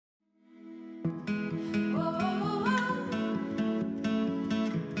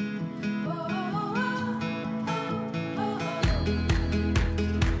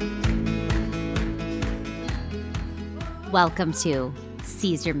Welcome to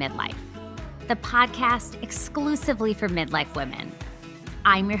Seize Your Midlife, the podcast exclusively for midlife women.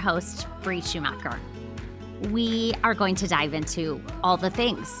 I'm your host, Bree Schumacher. We are going to dive into all the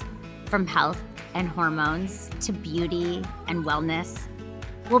things, from health and hormones to beauty and wellness.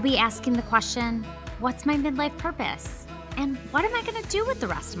 We'll be asking the question, what's my midlife purpose? And what am I going to do with the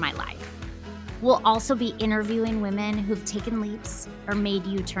rest of my life? We'll also be interviewing women who've taken leaps or made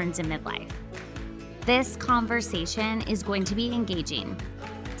U-turns in midlife. This conversation is going to be engaging,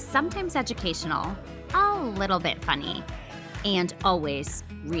 sometimes educational, a little bit funny, and always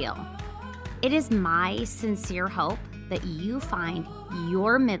real. It is my sincere hope that you find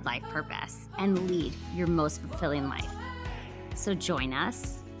your midlife purpose and lead your most fulfilling life. So join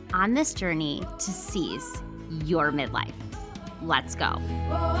us on this journey to seize your midlife. Let's go.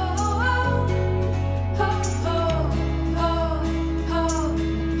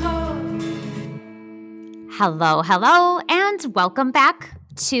 Hello, and welcome back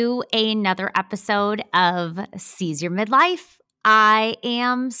to another episode of Seize Your Midlife. I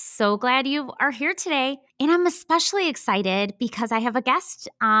am so glad you are here today, and I'm especially excited because I have a guest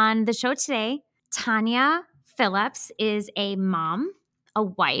on the show today. Tonya Phillips is a mom, a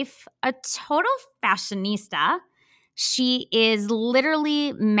wife, a total fashionista. She is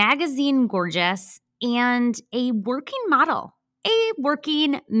literally magazine gorgeous and a working model. A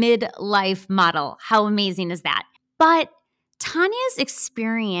working midlife model. How amazing is that? But Tonya's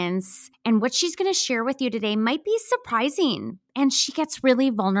experience and what she's going to share with you today might be surprising, and she gets really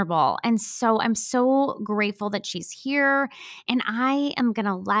vulnerable. And so I'm so grateful that she's here, and I am going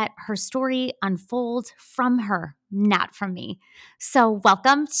to let her story unfold from her, not from me. So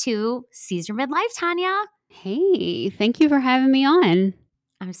welcome to Seize Your Midlife, Tonya. Hey, thank you for having me on.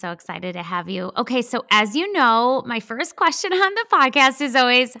 I'm so excited to have you. Okay, so as you know, my first question on the podcast is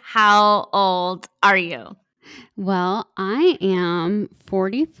always, how old are you? Well, I am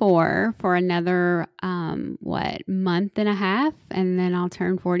 44 for another, month and a half, and then I'll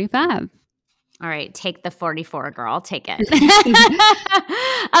turn 45. All right, take the 44, girl. Take it.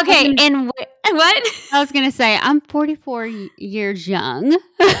 Okay, and what? I was going to say, I'm 44 years young.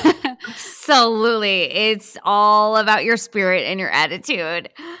 Absolutely. It's all about your spirit and your attitude.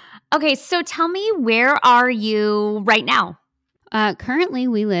 Okay, so tell me, where are you right now? Currently,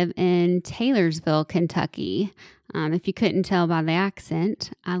 we live in Taylorsville, Kentucky. If you couldn't tell by the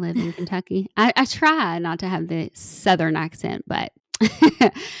accent, I live in Kentucky. I try not to have the Southern accent, but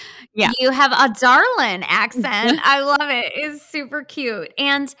yeah. You have a darling accent. I love it. It's super cute.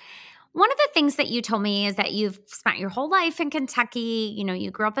 And one of the things that you told me is that you've spent your whole life in Kentucky. You know, you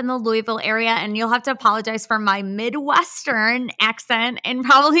grew up in the Louisville area, and you'll have to apologize for my Midwestern accent and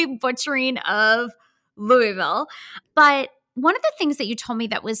probably butchering of Louisville. But one of the things that you told me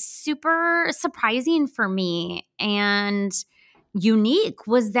that was super surprising for me and unique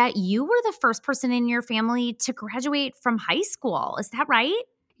was that you were the first person in your family to graduate from high school. Is that right?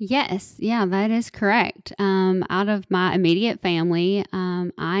 Yes. Yeah, that is correct. Out of my immediate family,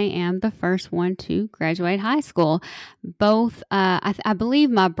 I am the first one to graduate high school. Both, I believe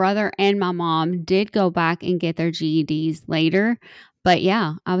my brother and my mom did go back and get their GEDs later. But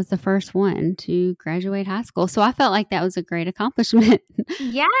yeah, I was the first one to graduate high school. So I felt like that was a great accomplishment.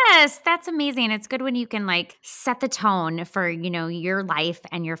 Yes, that's amazing. It's good when you can set the tone for, your life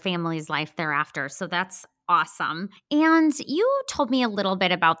and your family's life thereafter. So that's awesome. And you told me a little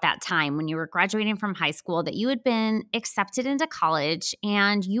bit about that time when you were graduating from high school, that you had been accepted into college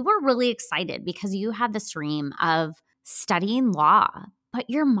and you were really excited because you had this dream of studying law, but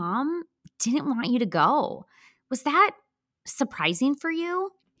your mom didn't want you to go. Was that surprising for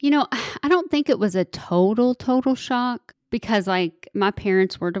you? I don't think it was a total shock because my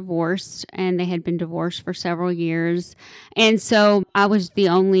parents were divorced and they had been divorced for several years. And so I was the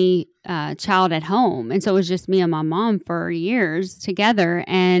only child at home. And so it was just me and my mom for years together.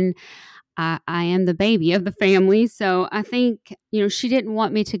 And I am the baby of the family. So I think, she didn't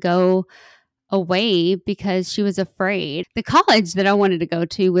want me to go away because she was afraid. The college that I wanted to go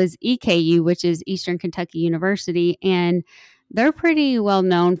to was EKU, which is Eastern Kentucky University. And they're pretty well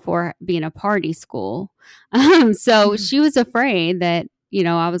known for being a party school. So she was afraid that,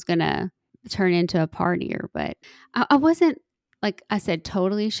 I was going to turn into a partier. But I wasn't, like I said,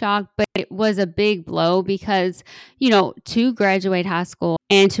 totally shocked. But it was a big blow because, to graduate high school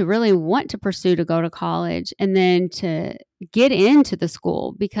and to really want to pursue to go to college and then to get into the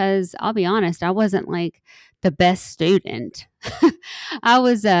school, because I'll be honest, I wasn't the best student. I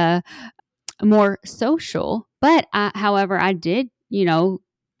was more social, but however, I did,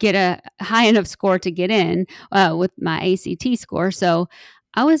 get a high enough score to get in with my ACT score. So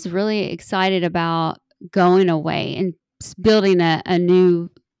I was really excited about going away and building a new,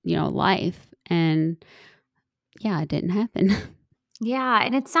 life. And yeah, it didn't happen. Yeah,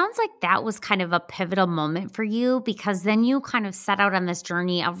 and it sounds like that was kind of a pivotal moment for you because then you kind of set out on this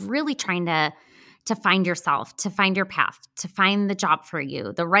journey of really trying to find yourself, to find your path, to find the job for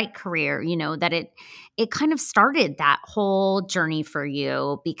you, the right career, that it kind of started that whole journey for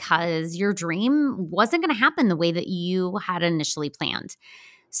you because your dream wasn't going to happen the way that you had initially planned.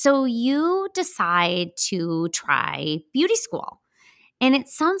 So you decide to try beauty school. And it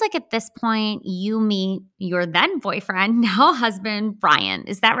sounds like at this point you meet your then boyfriend, now husband, Brian.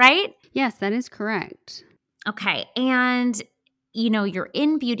 Is that right? Yes, that is correct. Okay. And you're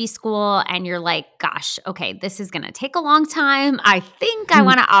in beauty school and you're like, gosh, okay, this is going to take a long time. I think I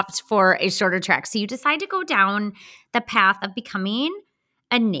want to opt for a shorter track. So you decide to go down the path of becoming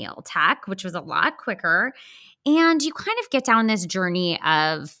a nail tech, which was a lot quicker. And you kind of get down this journey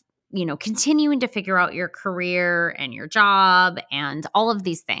of, continuing to figure out your career and your job and all of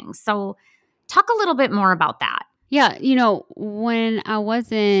these things. So talk a little bit more about that. Yeah, when I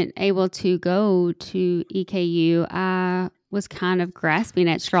wasn't able to go to EKU, I was kind of grasping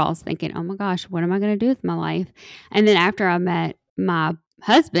at straws, thinking, oh my gosh, what am I going to do with my life? And then after I met my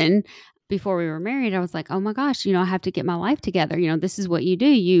husband, before we were married, I was like, oh my gosh, I have to get my life together. This is what you do.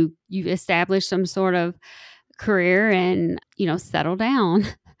 You establish some sort of career and, settle down.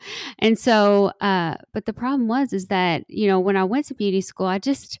 And so, but the problem is that, when I went to beauty school,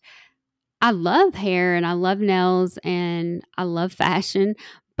 I love hair and I love nails and I love fashion,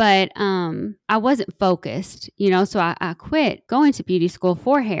 but I wasn't focused, so I quit going to beauty school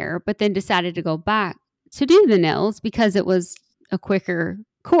for hair, but then decided to go back to do the nails because it was a quicker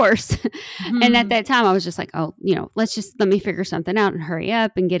course. And at that time I was just like, oh, let me figure something out and hurry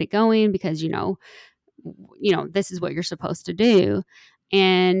up and get it going because, this is what you're supposed to do.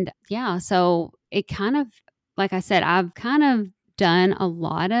 And yeah, so it kind of, like I said, I've kind of done a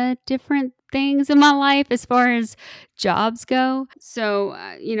lot of different things in my life as far as jobs go. So,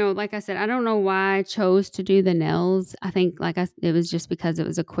 like I said, I don't know why I chose to do the nails. I think it was just because it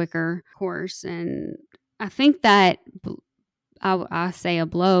was a quicker course. And I think that I say a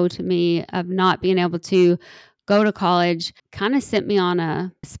blow to me of not being able to go to college kind of sent me on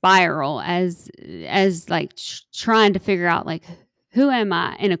a spiral as like trying to figure out like who am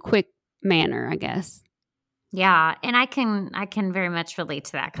I in a quick manner, I guess. Yeah, and I can very much relate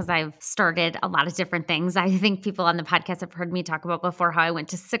to that because I've started a lot of different things. I think people on the podcast have heard me talk about before how I went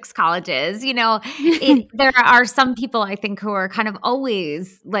to 6 colleges. There are some people I think who are kind of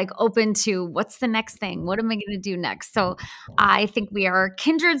always like open to what's the next thing? What am I going to do next? So I think we are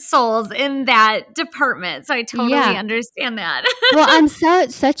kindred souls in that department. So I totally understand that. Well, I'm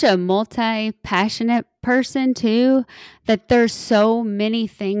such a multi-passionate person too, that there's so many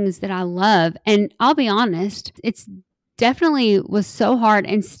things that I love. And I'll be honest, it's definitely was so hard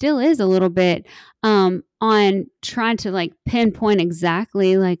and still is a little bit on trying to like pinpoint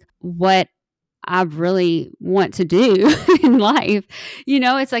exactly like what I really want to do in life.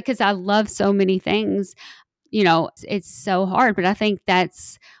 It's like, because I love so many things, it's so hard, but I think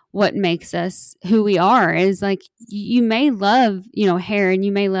that's what makes us who we are is like you may love, hair and you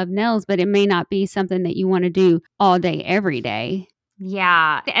may love nails, but it may not be something that you want to do all day, every day.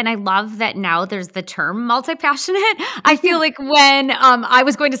 Yeah. And I love that now there's the term multi-passionate. I feel like when I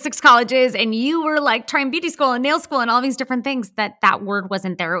was going to 6 colleges and you were like trying beauty school and nail school and all these different things, that word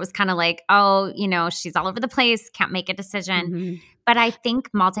wasn't there. It was kind of like, oh, she's all over the place, can't make a decision. Mm-hmm. But I think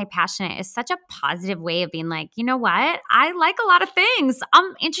multi-passionate is such a positive way of being like, you know what? I like a lot of things.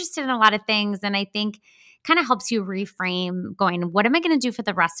 I'm interested in a lot of things. And I think kind of helps you reframe going, what am I going to do for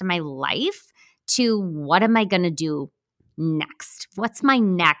the rest of my life to what am I going to do next? What's my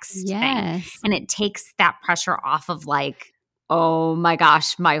next thing? And it takes that pressure off of like, oh my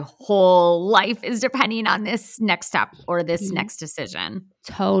gosh, my whole life is depending on this next step or this next decision.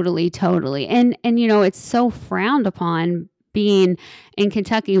 Totally. And it's so frowned upon being in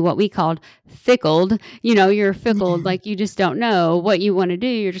Kentucky, what we called fickled. You're fickled, like you just don't know what you want to do.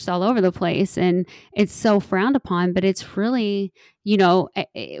 You're just all over the place. And it's so frowned upon, but it's really,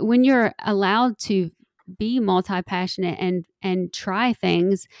 when you're allowed to be multi-passionate and try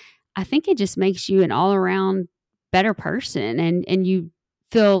things, I think it just makes you an all-around better person and you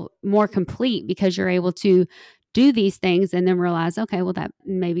feel more complete because you're able to do these things and then realize, okay, well, that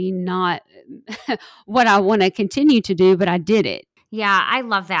maybe not what I want to continue to do, but I did it. Yeah, I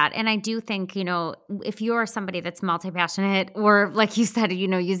love that. And I do think, if you're somebody that's multi-passionate or like you said,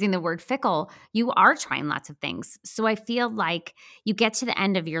 using the word fickle, you are trying lots of things. So I feel like you get to the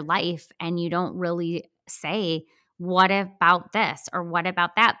end of your life and you don't really say, what about this or what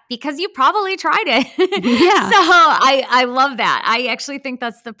about that? Because you probably tried it. Yeah. So I love that. I actually think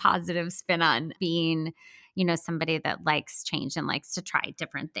that's the positive spin on being, somebody that likes change and likes to try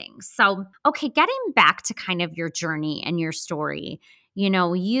different things. So, okay, getting back to kind of your journey and your story,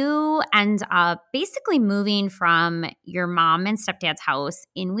 you end up basically moving from your mom and stepdad's house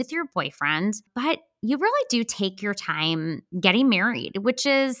in with your boyfriend, but you really do take your time getting married, which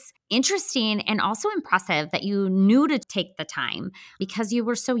is interesting and also impressive that you knew to take the time because you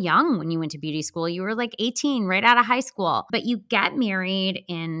were so young when you went to beauty school. You were like 18, right out of high school. But you get married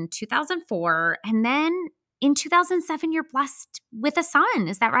in 2004, and then in 2007, you're blessed with a son.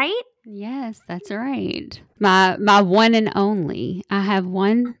 Is that right? Yes, that's right. My one and only. I have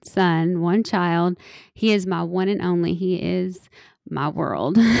one son, one child. He is my one and only. He is my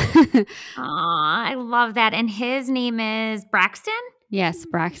world. Aw, I love that. And his name is Braxton? Yes,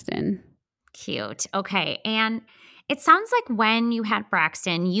 Braxton. Cute. Okay. And it sounds like when you had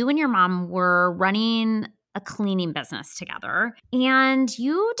Braxton, you and your mom were running a cleaning business together. And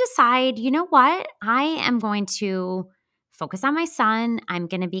you decide, you know what? I am going to focus on my son. I'm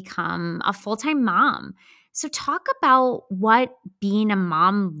going to become a full time mom. So, talk about what being a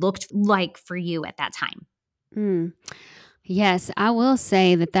mom looked like for you at that time. Mm. Yes, I will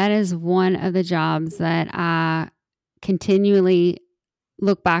say that is one of the jobs that I continually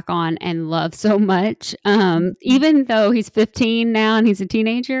look back on and love so much. Even though he's 15 now and he's a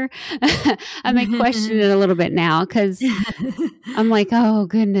teenager, I may question it a little bit now because I'm like, oh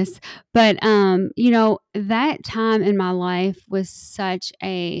goodness. But that time in my life was such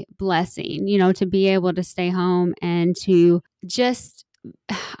a blessing, to be able to stay home and to just,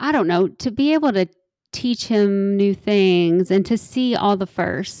 I don't know, to be able to teach him new things and to see all the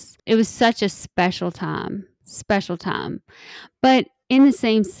firsts. It was such a special time. Special time. But in the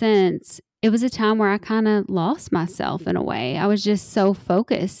same sense, it was a time where I kind of lost myself in a way. I was just so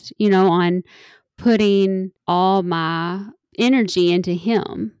focused, on putting all my energy into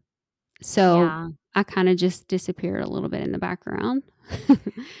him. So Yeah. I kind of just disappeared a little bit in the background.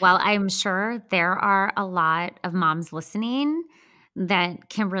 Well, I'm sure there are a lot of moms listening that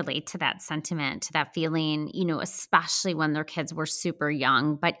can relate to that sentiment, to that feeling, especially when their kids were super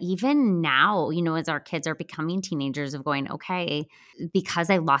young. But even now, as our kids are becoming teenagers, of going, okay, because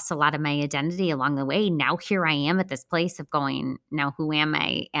I lost a lot of my identity along the way, now here I am at this place of going, now who am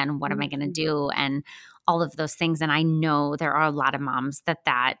I and what am I going to do? And all of those things. And I know there are a lot of moms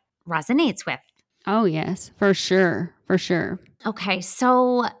that resonates with. Oh, yes, for sure. For sure. Okay,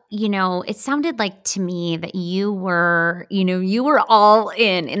 so, it sounded like to me that you were all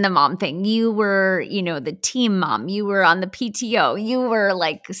in the mom thing. You were, the team mom. You were on the PTO. You were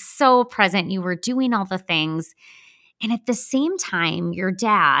like so present. You were doing all the things. And at the same time, your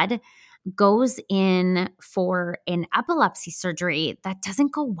dad goes in for an epilepsy surgery that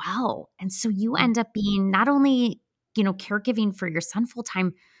doesn't go well. And so you end up being not only, caregiving for your son full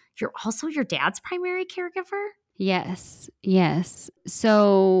time, you're also your dad's primary caregiver. Yes, yes.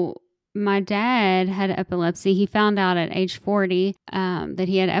 So my dad had epilepsy. He found out at age 40 that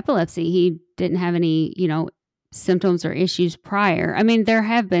he had epilepsy. He didn't have any, symptoms or issues prior. I mean, there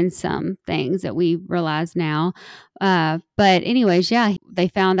have been some things that we realize now. But anyways, yeah, they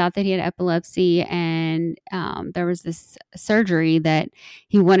found out that he had epilepsy and there was this surgery that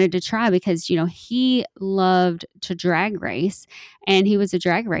he wanted to try because, he loved to drag race and he was a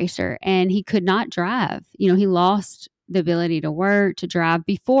drag racer and he could not drive. He lost the ability to work, to drive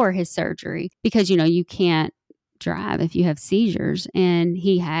before his surgery because, you can't drive if you have seizures. And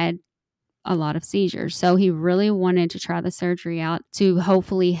he had a lot of seizures. So he really wanted to try the surgery out to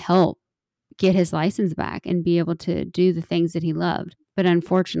hopefully help get his license back and be able to do the things that he loved. But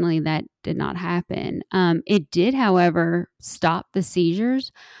unfortunately, that did not happen. It did, however, stop the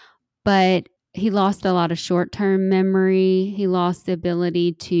seizures, but he lost a lot of short-term memory. He lost the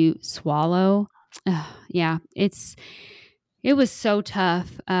ability to swallow. Yeah, it was so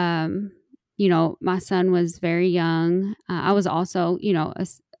tough. My son was very young. I was also,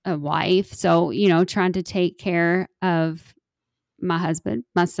 a wife. So, trying to take care of my husband,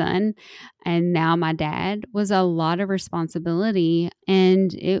 my son, and now my dad was a lot of responsibility.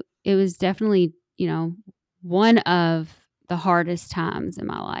 And it was definitely, one of the hardest times in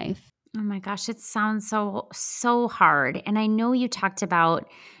my life. Oh my gosh, it sounds so hard. And I know you talked about,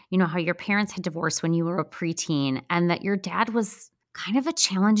 how your parents had divorced when you were a preteen and that your dad was kind of a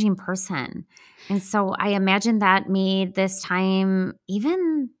challenging person. And so I imagine that made this time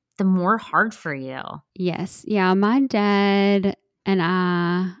even the more hard for you. Yes. Yeah. My dad and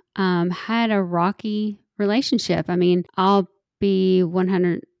I had a rocky relationship. I mean, I'll be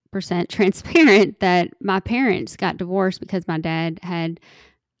 100% 100% transparent that my parents got divorced because my dad had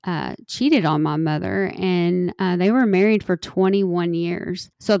cheated on my mother, and they were married for 21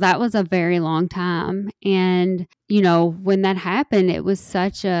 years. So that was a very long time. And, when that happened, it was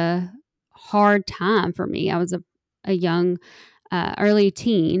such a hard time for me. I was a young, early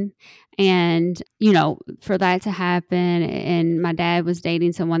teen. And, for that to happen, and my dad was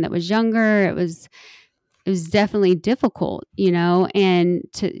dating someone that was younger, it was definitely difficult, and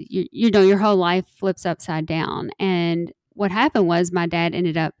your whole life flips upside down. And what happened was my dad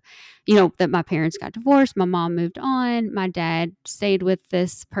ended up, that my parents got divorced. My mom moved on. My dad stayed with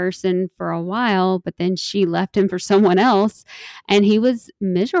this person for a while, but then she left him for someone else, and he was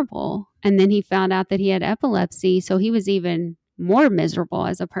miserable. And then he found out that he had epilepsy. So he was even more miserable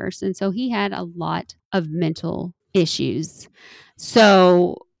as a person. So he had a lot of mental issues.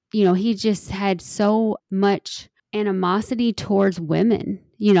 So he just had so much animosity towards women,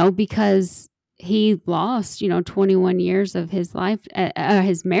 because he lost, 21 years of his life,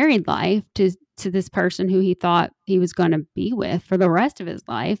 his married life to this person who he thought he was going to be with for the rest of his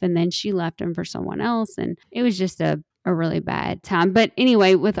life. And then she left him for someone else. And it was just a really bad time. But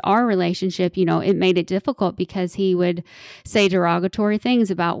anyway, with our relationship, it made it difficult because he would say derogatory things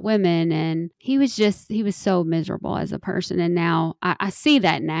about women, and he was so miserable as a person. And now I see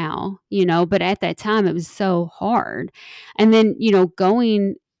that now, but at that time it was so hard. And then,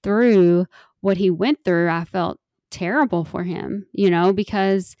 going through what he went through, I felt terrible for him,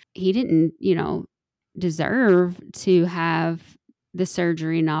 because he didn't, deserve to have the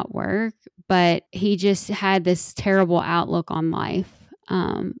surgery not work, but he just had this terrible outlook on life.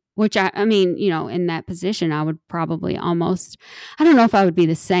 Which I mean, in that position, I would probably I don't know if I would be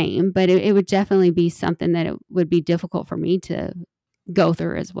the same, but it would definitely be something that it would be difficult for me to go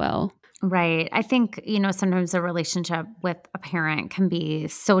through as well. Right. I think, sometimes a relationship with a parent can be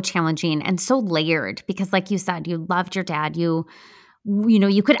so challenging and so layered because, like you said, you loved your dad. You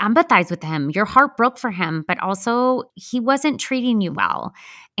could empathize with him. Your heart broke for him, but also he wasn't treating you well.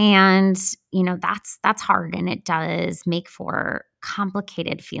 And, that's hard, and it does make for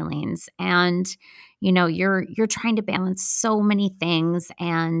complicated feelings. And, you're trying to balance so many things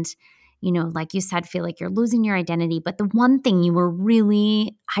and, like you said, feel like you're losing your identity. But the one thing you were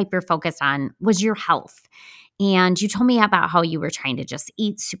really hyper focused on was your health. And you told me about how you were trying to just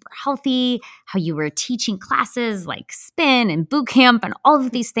eat super healthy, how you were teaching classes like spin and boot camp and all of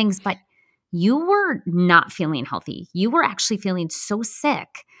these things, but you were not feeling healthy. You were actually feeling so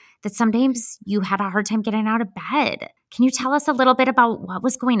sick that sometimes you had a hard time getting out of bed. Can you tell us a little bit about what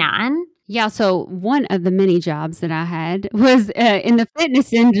was going on? Yeah, so one of the many jobs that I had was in the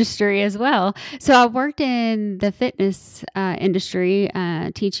fitness industry as well. So I worked in the fitness industry,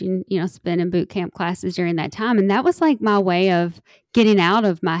 teaching, spin and boot camp classes during that time, and that was like my way of getting out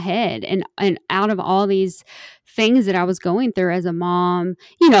of my head and out of all these things that I was going through as a mom,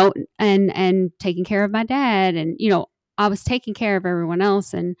 and taking care of my dad, and I was taking care of everyone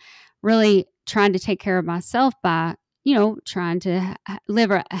else and really trying to take care of myself by trying to live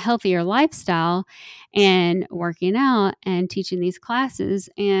a healthier lifestyle and working out and teaching these classes.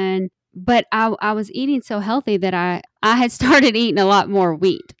 But I was eating so healthy that I had started eating a lot more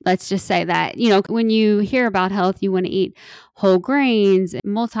wheat. Let's just say that. When you hear about health, you want to eat whole grains,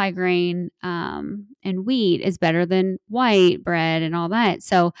 multigrain, and wheat is better than white bread and all that.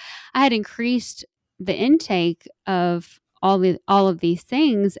 So I had increased the intake of all of these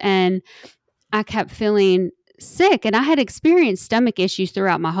things, and I kept feeling sick, and I had experienced stomach issues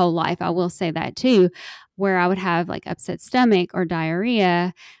throughout my whole life. I will say that too, where I would have like upset stomach or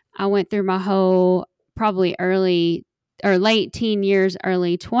diarrhea. I went through my whole probably early or late teen years,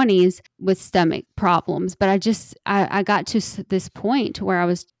 early 20s with stomach problems. But I got to this point where I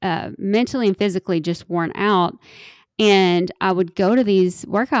was mentally and physically just worn out. And I would go to these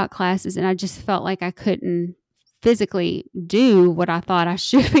workout classes and I just felt like I couldn't physically do what I thought I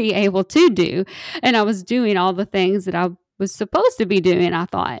should be able to do. And I was doing all the things that I was supposed to be doing, I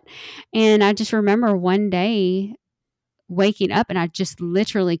thought. And I just remember one day waking up and I just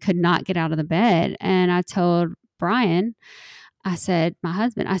literally could not get out of the bed. And I told Brian, my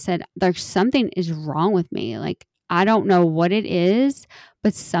husband, there's something is wrong with me. Like, I don't know what it is,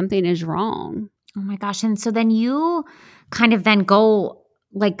 but something is wrong. Oh my gosh. And so then you kind of then go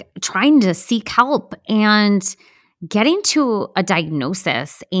like trying to seek help and getting to a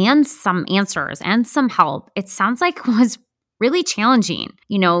diagnosis and some answers and some help. It sounds like was really challenging.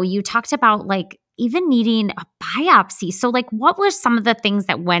 You talked about like even needing a biopsy. So like what were some of the things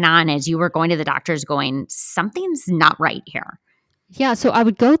that went on as you were going to the doctors going, something's not right here? Yeah, so I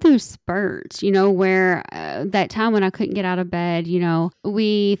would go through spurts, where that time when I couldn't get out of bed,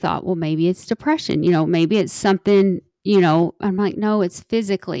 we thought, well, maybe it's depression, maybe it's something, I'm like, no, it's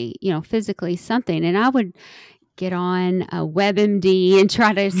physically something. And I would get on a WebMD and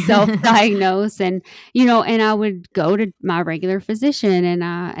try to self-diagnose and I would go to my regular physician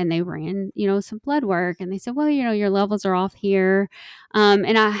and they ran, some blood work and they said, well, your levels are off here.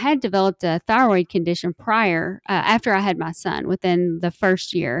 And I had developed a thyroid condition prior, after I had my son. Within the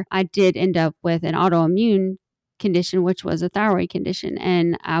first year, I did end up with an autoimmune condition, which was a thyroid condition,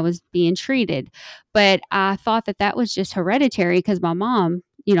 and I was being treated. But I thought that was just hereditary because my mom,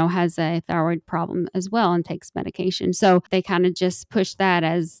 has a thyroid problem as well and takes medication. So they kind of just pushed that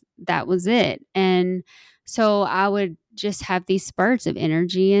as that was it. And so I would just have these spurts of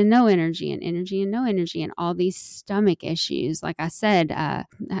energy and no energy and energy and no energy and all these stomach issues. Like I said,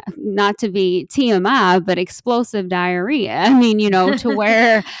 not to be TMI, but explosive diarrhea. I mean, to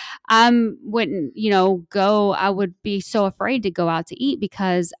where wouldn't, I would be so afraid to go out to eat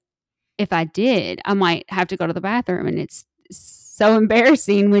because if I did, I might have to go to the bathroom, and it's so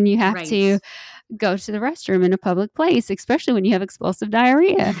embarrassing when you have Right. to go to the restroom in a public place, especially when you have explosive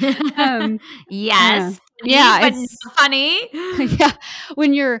diarrhea. Um, Yes, funny, yeah, but not it's funny. yeah,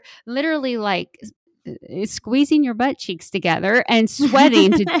 when you're literally like squeezing your butt cheeks together and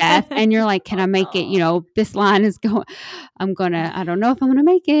sweating to death, and you're like, "Can I make it?" This line is going. I don't know if I'm gonna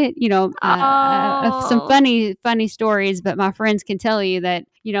make it. Some Oh. funny stories, but my friends can tell you that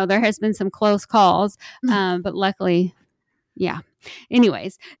there has been some close calls. But luckily, yeah.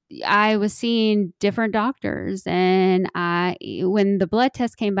 Anyways, I was seeing different doctors, and when the blood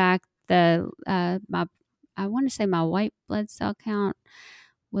test came back, my I want to say my white blood cell count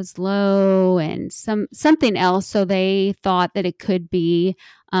was low and something else. So they thought that it could be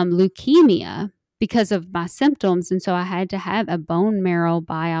leukemia because of my symptoms, and so I had to have a bone marrow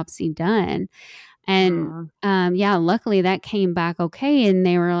biopsy done. And Oh. yeah, luckily that came back okay. And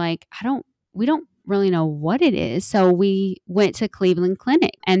they were like, we don't really know what it is. So we went to Cleveland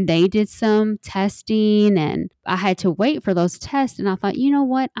Clinic and they did some testing, and I had to wait for those tests. And I thought, you know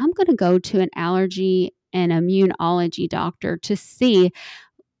what? I'm going to go to an allergy and immunology doctor to see,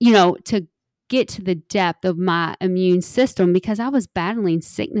 to get to the depth of my immune system, because I was battling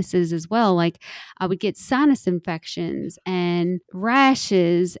sicknesses as well. Like I would get sinus infections and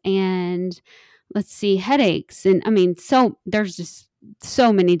rashes and let's see, headaches. And I mean, so there's just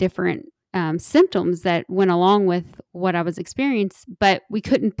so many different symptoms that went along with what I was experiencing, but we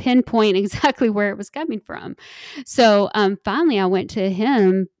couldn't pinpoint exactly where it was coming from. So finally, I went to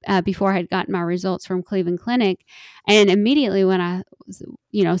him before I had gotten my results from Cleveland Clinic. And immediately when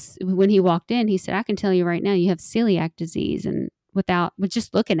when he walked in, he said, I can tell you right now, you have celiac disease. And with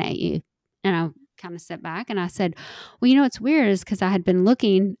just looking at you. And I kind of stepped back and I said, well, it's weird is because I had been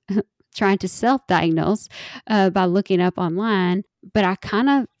looking trying to self-diagnose by looking up online, but I kind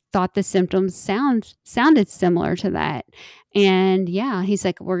of thought the symptoms sounded similar to that. And yeah, he's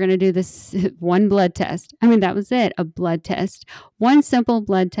like, we're going to do this one blood test. I mean, that was it, a blood test, one simple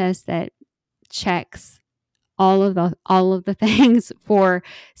blood test that checks all of the things for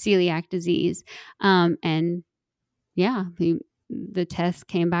celiac disease. And yeah, the test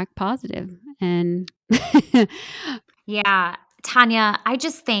came back positive, and Yeah, Tonya, I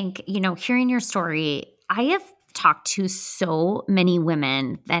just think, hearing your story, I have talked to so many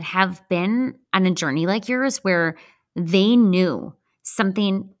women that have been on a journey like yours where they knew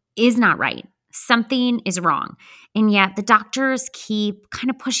something is not right, something is wrong. And yet the doctors keep kind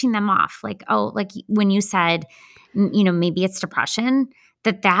of pushing them off. Like, oh, like when you said, maybe it's depression,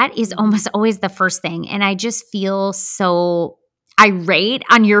 that is almost always the first thing. And I just feel so irate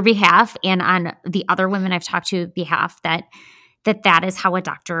on your behalf and on the other women I've talked to behalf that is how a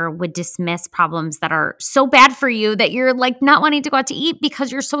doctor would dismiss problems that are so bad for you that you're like not wanting to go out to eat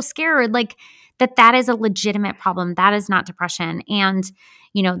because you're so scared. Like that is a legitimate problem. That is not depression. And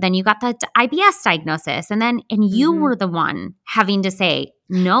then you got the IBS diagnosis, and you were the one having to say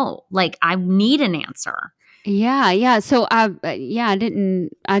no. Like I need an answer. Yeah. So I didn't.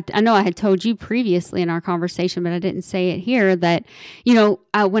 I know I had told you previously in our conversation, but I didn't say it here that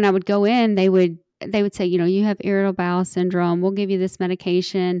when I would go in, they would say, you have irritable bowel syndrome. We'll give you this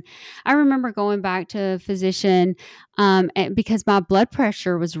medication. I remember going back to a physician because my blood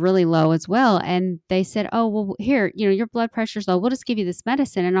pressure was really low as well, and they said, oh well, here, your blood pressure's low. We'll just give you this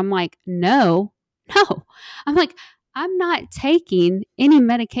medicine. And I'm like, no. I'm like, I'm not taking any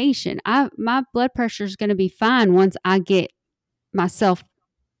medication. My blood pressure is going to be fine once I get myself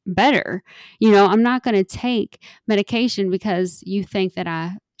better. I'm not going to take medication because you think that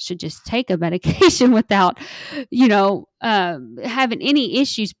I should just take a medication without, having any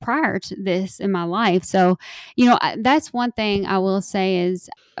issues prior to this in my life. So, that's one thing I will say is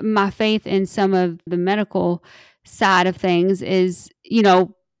my faith in some of the medical side of things is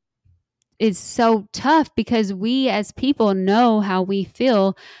so tough because we as people know how we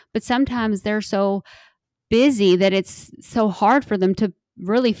feel, but sometimes they're so busy that it's so hard for them to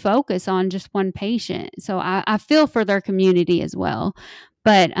really focus on just one patient. So I feel for their community as well.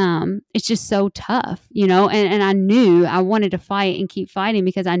 But it's just so tough, and I knew I wanted to fight and keep fighting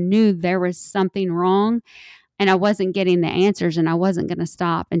because I knew there was something wrong and I wasn't getting the answers and I wasn't going to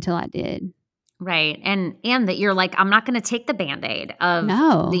stop until I did. Right. And that you're like, I'm not going to take the Band-Aid of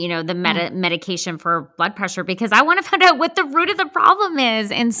No. the medication for blood pressure because I want to find out what the root of the problem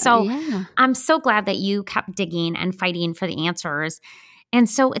is. And so I'm so glad that you kept digging and fighting for the answers. And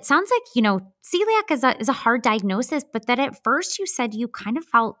so it sounds like, celiac is a hard diagnosis, but that at first you said you kind of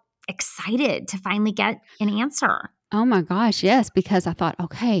felt excited to finally get an answer. Oh my gosh, yes, because I thought,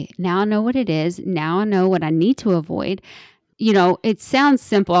 okay, now I know what it is. Now I know what I need to avoid. It sounds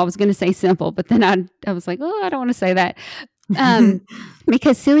simple. I was going to say simple, but then I was like, oh, I don't want to say that.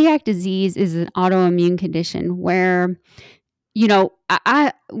 Because celiac disease is an autoimmune condition where,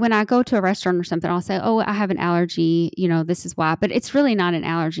 I when I go to a restaurant or something, I'll say, oh, I have an allergy, this is why. But it's really not an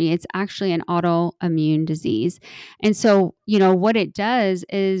allergy. It's actually an autoimmune disease. And so, what it does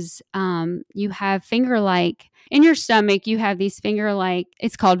is you have finger-like, in your stomach, you have these finger-like,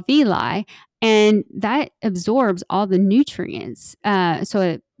 it's called villi, and that absorbs all the nutrients. So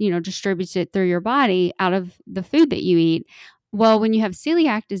it, distributes it through your body out of the food that you eat. Well, when you have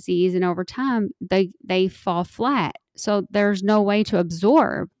celiac disease and over time, they fall flat. So there's no way to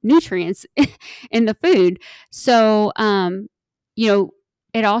absorb nutrients in the food. So,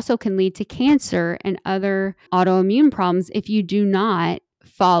 it also can lead to cancer and other autoimmune problems if you do not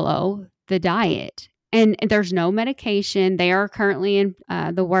follow the diet. And there's no medication. They are currently in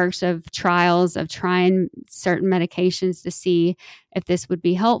the works of trials of trying certain medications to see if this would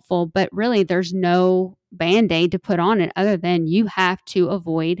be helpful. But really, there's no Band-Aid to put on it other than you have to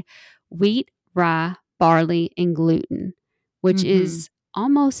avoid wheat, rye, barley, and gluten, which is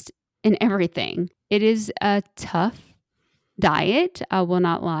almost in everything. It is a tough diet, I will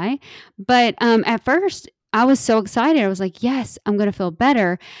not lie. But at first, I was so excited. I was like, yes, I'm going to feel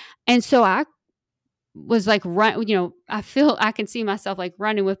better. And so I was like, I can see myself like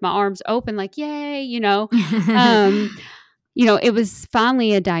running with my arms open, like, yay, it was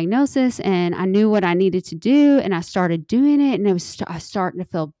finally a diagnosis and I knew what I needed to do and I started doing it and I was starting to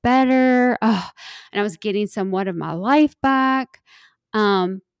feel better. And I was getting somewhat of my life back.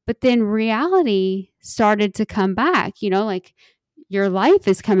 But then reality started to come back, like your life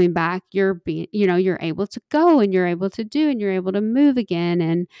is coming back. You're able to go and you're able to do and you're able to move again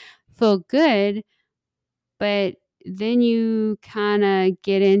and feel good. But then you kind of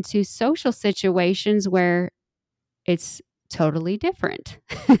get into social situations where it's totally different.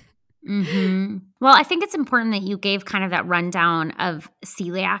 Well, I think it's important that you gave kind of that rundown of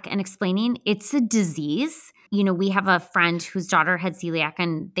celiac and explaining it's a disease. We have a friend whose daughter had celiac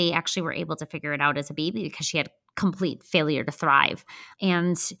and they actually were able to figure it out as a baby because she had complete failure to thrive.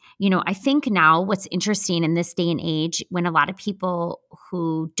 And, I think now what's interesting in this day and age when a lot of people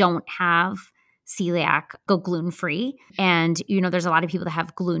who don't have celiac go gluten-free and there's a lot of people that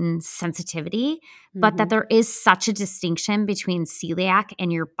have gluten sensitivity, but that there is such a distinction between celiac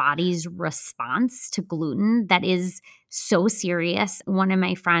and your body's response to gluten that is so serious. One of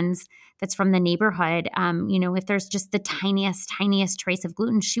my friends that's from the neighborhood, if there's just the tiniest trace of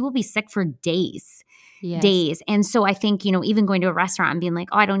gluten, she will be sick for days. Yes. Days. And so I think, even going to a restaurant and being like,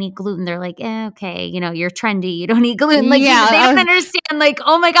 oh, I don't eat gluten. They're like, okay, you're trendy. You don't eat gluten. Like, they don't understand, like,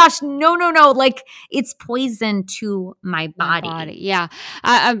 oh my gosh, no. Like, it's poison to my body. Yeah.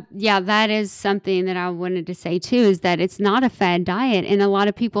 That is something that I wanted to say too, is that it's not a fad diet. And a lot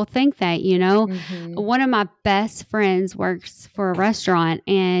of people think that, one of my best friends works for a restaurant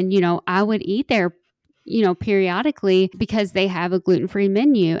and, I would eat there, periodically because they have a gluten-free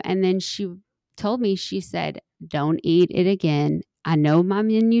menu. And then she told me, she said, don't eat it again. I know my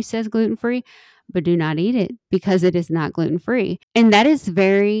menu says gluten-free, but do not eat it because it is not gluten-free. And that is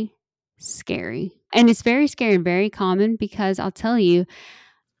very scary. And it's very scary and very common because I'll tell you,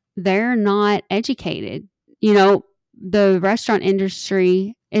 they're not educated. The restaurant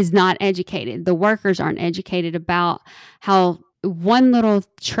industry is not educated. The workers aren't educated about how one little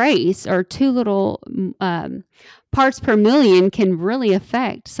trace or two little parts per million can really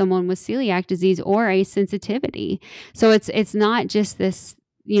affect someone with celiac disease or a sensitivity. So it's not just this,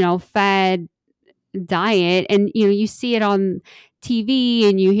 fad diet. And, you see it on TV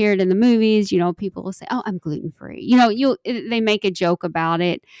and you hear it in the movies, people will say, oh, I'm gluten free. They make a joke about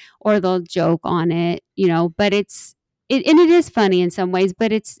it or they'll joke on it, but and it is funny in some ways,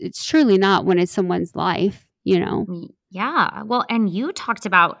 but it's truly not when it's someone's life. Yeah. Well, and you talked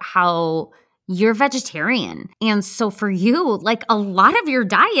about how you're vegetarian. And so for you, like a lot of your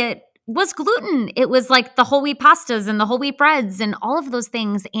diet was gluten. It was like the whole wheat pastas and the whole wheat breads and all of those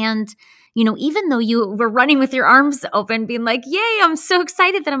things. And, even though you were running with your arms open, being like, yay, I'm so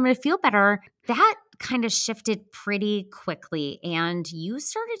excited that I'm going to feel better, that kind of shifted pretty quickly. And you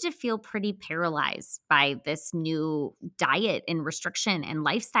started to feel pretty paralyzed by this new diet and restriction and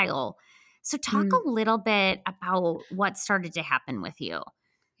lifestyle. So talk Mm. a little bit about what started to happen with you.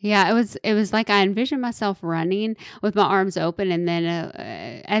 Yeah, it was like I envisioned myself running with my arms open, and then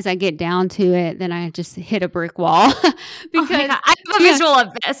as I get down to it, then I just hit a brick wall Oh my because God. I have a yeah, visual of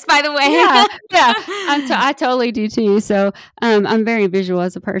this, by the way. yeah, yeah. I totally do too. So I'm very visual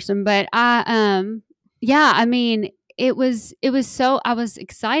as a person, but yeah, I mean, it was so I was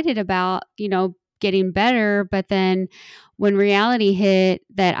excited about getting better, but then when reality hit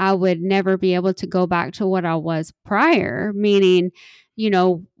that I would never be able to go back to what I was prior, meaning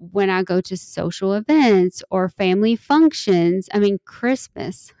when I go to social events or family functions, I mean,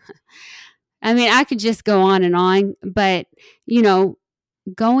 Christmas. I mean, I could just go on, but, you know,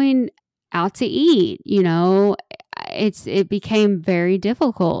 going out to eat, it became very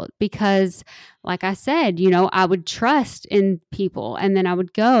difficult because like I said, I would trust in people and then I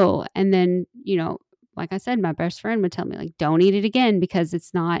would go and then, like I said, my best friend would tell me like, don't eat it again because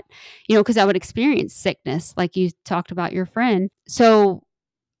it's not, because I would experience sickness like you talked about your friend. So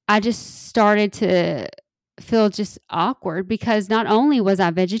I just started to feel just awkward because not only was I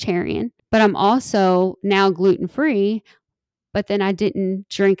vegetarian, but I'm also now gluten free, but then I didn't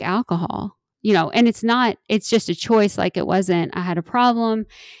drink alcohol, and it's just a choice. Like it wasn't, I had a problem.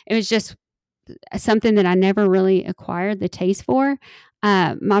 It was just something that I never really acquired the taste for.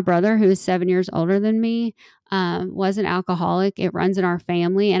 My brother, who is 7 years older than me, was an alcoholic. It runs in our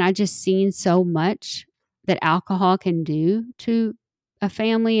family. And I just seen so much that alcohol can do to a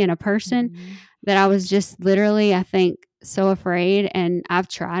family and a person Mhm. that I was just literally, I think, so afraid. And I've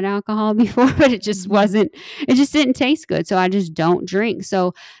tried alcohol before, but it just Mhm. wasn't, it just didn't taste good. So I just don't drink.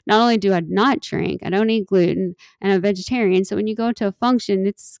 So not only do I not drink, I don't eat gluten and I'm a vegetarian. So when you go to a function,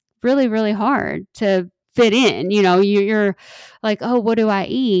 it's really, really hard to fit in. You're like, oh, what do I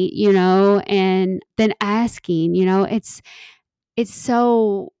eat? And then asking, it's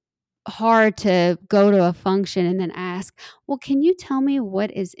so hard to go to a function and then ask, well, can you tell me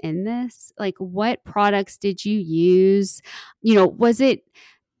what is in this? Like, what products did you use? Was it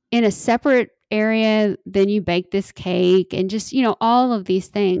in a separate area than you bake this cake? And just, all of these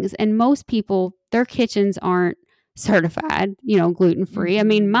things. And most people, their kitchens aren't certified, gluten free. I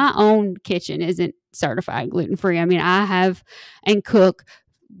mean, Mhm. my own kitchen isn't certified gluten free. I mean, I have and cook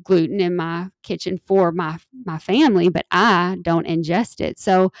gluten in my kitchen for my family, but I don't ingest it.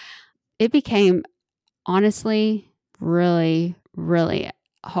 So it became honestly really, really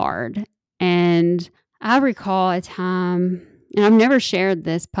hard. And I recall a time, and I've never shared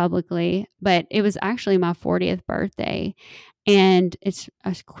this publicly, but it was actually my 40th birthday. And it's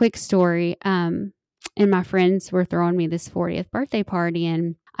a quick story. And my friends were throwing me this 40th birthday party.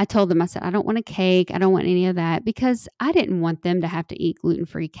 And I told them, I said, I don't want a cake. I don't want any of that because I didn't want them to have to eat gluten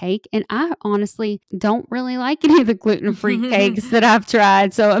free cake. And I honestly don't really like any of the gluten free cakes that I've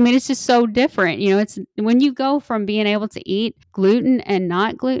tried. So, I mean, it's just so different. It's when you go from being able to eat gluten and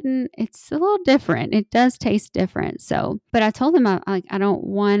not gluten, it's a little different. It does taste different. So, but I told them, I don't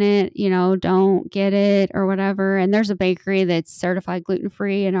want it, don't get it or whatever. And there's a bakery that's certified gluten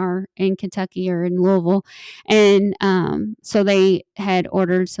free in Kentucky or in Louisville. And so they had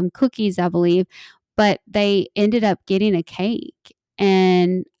ordered some cookies, I believe, but they ended up getting a cake.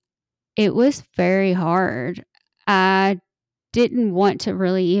 And it was very hard. I didn't want to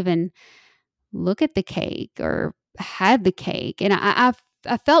really even look at the cake or have the cake. And I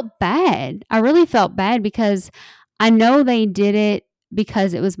felt bad. I really felt bad because I know they did it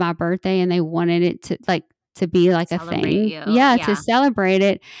because it was my birthday and they wanted it to be like a Celebrate thing. you. Yeah, to Yeah. celebrate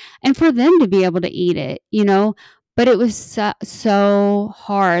it and for them to be able to eat it. But it was so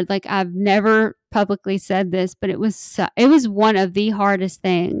hard. Like I've never publicly said this, but it was one of the hardest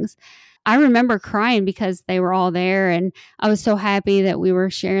things. I remember crying because they were all there and I was so happy that we were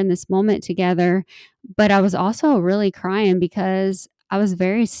sharing this moment together. But I was also really crying because I was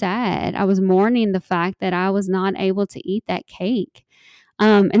very sad. I was mourning the fact that I was not able to eat that cake.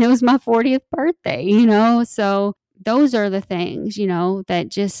 And it was my 40th birthday, So those are the things, that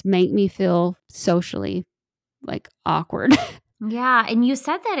just make me feel socially like awkward. Yeah, and you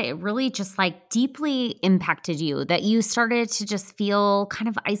said that it really just like deeply impacted you, that you started to just feel kind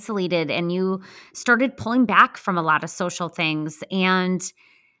of isolated and you started pulling back from a lot of social things. And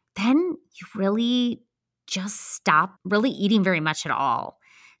then you really just stop really eating very much at all.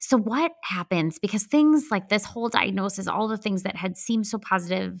 So, what happens? Because things like this whole diagnosis, all the things that had seemed so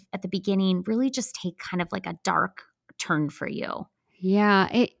positive at the beginning, really just take kind of like a dark turn for you. Yeah,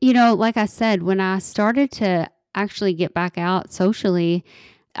 like I said, when I started to actually get back out socially,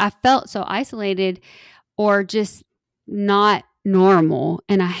 I felt so isolated or just not normal.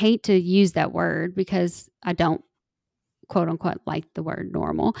 And I hate to use that word because I don't quote unquote like the word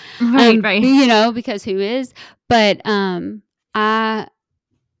normal. Right, right. Because who is? But I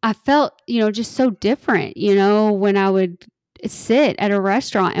I felt, just so different, when I would sit at a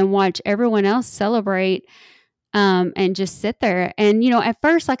restaurant and watch everyone else celebrate and just sit there. And, at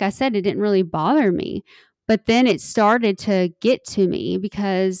first, like I said, it didn't really bother me. But then it started to get to me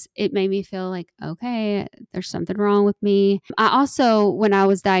because it made me feel like, okay, there's something wrong with me. I also, when I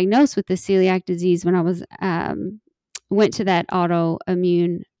was diagnosed with the celiac disease, when I was went to that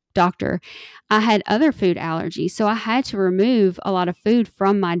autoimmune doctor, I had other food allergies. So I had to remove a lot of food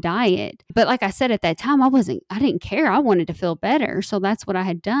from my diet. But like I said, at that time, I didn't care. I wanted to feel better. So that's what I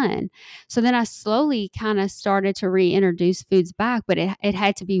had done. So then I slowly kind of started to reintroduce foods back, but it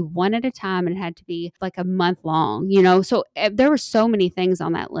had to be one at a time and it had to be like a month long, So there were so many things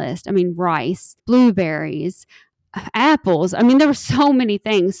on that list. I mean, rice, blueberries, apples. I mean, there were so many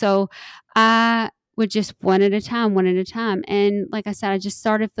things. So I would just one at a time, one at a time. And like I said, I just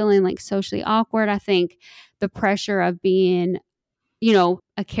started feeling like socially awkward. I think the pressure of being,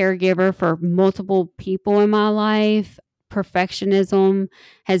 a caregiver for multiple people in my life, perfectionism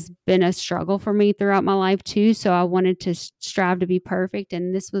has been a struggle for me throughout my life too. So I wanted to strive to be perfect.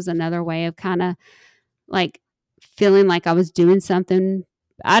 And this was another way of kind of like feeling like I was doing something.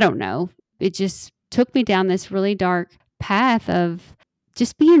 I don't know. It just took me down this really dark path of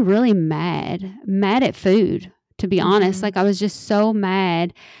just being really mad at food, to be honest. Like I was just so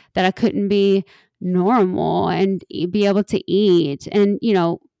mad that I couldn't be normal and be able to eat. And,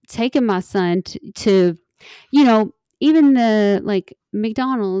 taking my son to even the like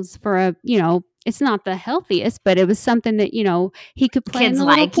McDonald's for it's not the healthiest, but it was something that, he could play in Kids the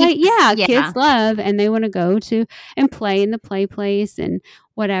little like, play. yes, Yeah, yeah. kids love and they want to go to and play in the play place and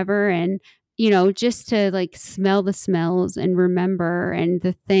whatever. And, just to like smell the smells and remember and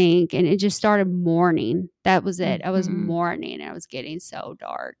to think. And it just started mourning. That was it. I was Mhm. mourning and I was getting so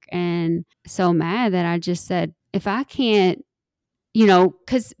dark and so mad that I just said, if I can't,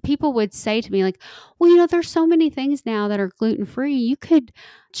 because people would say to me like, well, there's so many things now that are gluten free. You could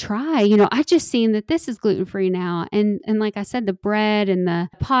try, I just seen that this is gluten free now. And like I said, the bread and the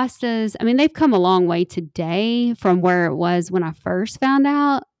pastas, I mean, they've come a long way today from where it was when I first found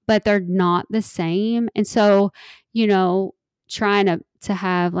out, but they're not the same. And so, trying to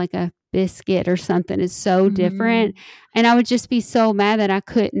have like a biscuit or something is so different. Mhm. And I would just be so mad that I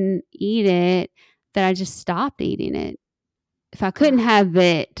couldn't eat it that I just stopped eating it. If I couldn't have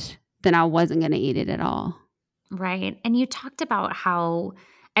it, then I wasn't gonna eat it at all. Right. And you talked about how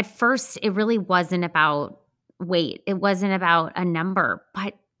at first it really wasn't about weight, it wasn't about a number,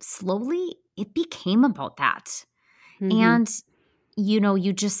 but slowly it became about that. Mhm. And,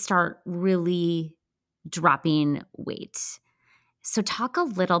 you just start really dropping weight. So, talk a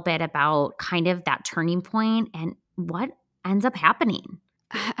little bit about kind of that turning point and what ends up happening.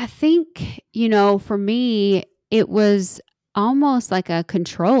 I think, for me, it was almost like a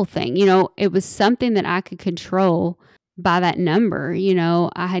control thing. It was something that I could control by that number.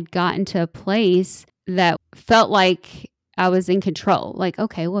 I had gotten to a place that felt like I was in control. Like,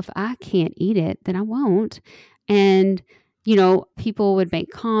 okay, well, if I can't eat it, then I won't. And, people would make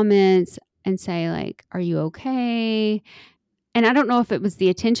comments and say, like, are you okay? And I don't know if it was the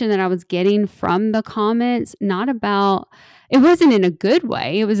attention that I was getting from the comments, not about it wasn't in a good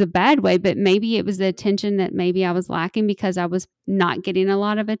way, it was a bad way, but maybe it was the attention that maybe I was lacking because I was not getting a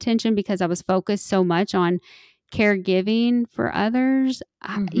lot of attention because I was focused so much on caregiving for others.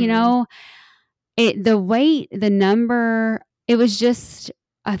 Mhm. The weight, the number, it was just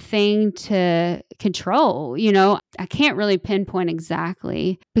a thing to control, I can't really pinpoint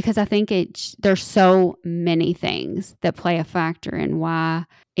exactly because I think there's so many things that play a factor in why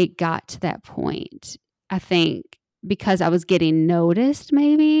it got to that point. I think because I was getting noticed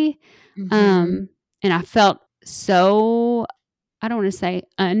maybe, Mhm. um, and I felt so, I don't want to say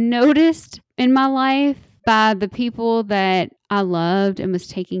unnoticed in my life by the people that I loved and was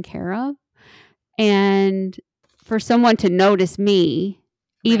taking care of. And for someone to notice me,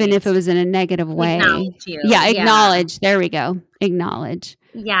 even if it Right. was in a negative way. Acknowledge you. Yeah, Yeah. acknowledge. There we go. Acknowledge.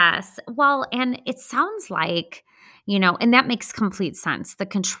 Yes. Well, and it sounds like, and that makes complete sense. The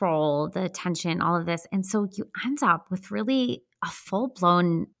control, the attention, all of this. And so you end up with really a full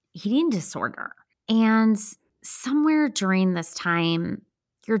blown eating disorder. And somewhere during this time,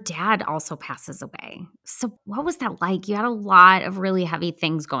 your dad also passes away. So what was that like? You had a lot of really heavy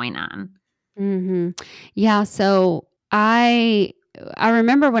things going on. Yeah, so I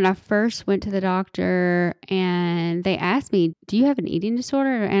remember when I first went to the doctor and they asked me, "Do you have an eating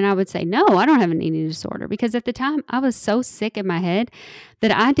disorder?" And I would say, "No, I don't have an eating disorder," because at the time I was so sick in my head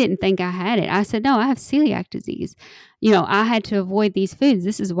that I didn't think I had it. I said, "No, I have celiac disease. I had to avoid these foods.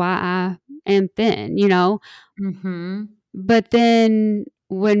 This is why I am thin." Mm-hmm. But then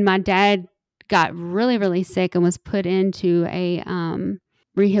when my dad got really, really sick and was put into a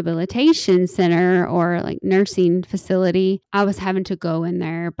rehabilitation center or like nursing facility, I was having to go in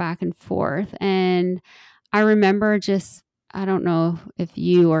there back and forth. And I remember I don't know if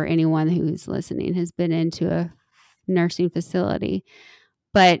you or anyone who's listening has been into a nursing facility,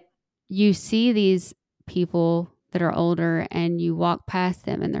 but you see these people that are older and you walk past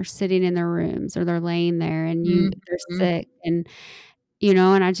them and they're sitting in their rooms or they're laying there and they're Mm-hmm. sick and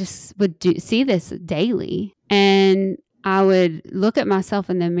I just would see this daily. And I would look at myself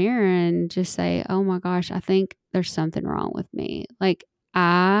in the mirror and just say, "Oh my gosh, I think there's something wrong with me." Like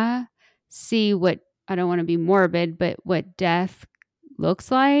I see what I don't want to be morbid, but what death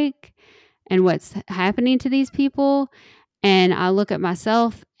looks like and what's happening to these people. And I look at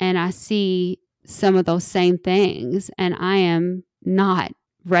myself and I see some of those same things, and I am not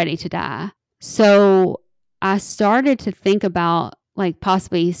ready to die. So I started to think about like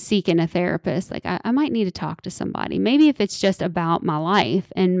possibly seeking a therapist. Like I might need to talk to somebody, maybe if it's just about my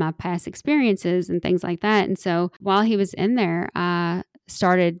life and my past experiences and things like that. And so while he was in there, I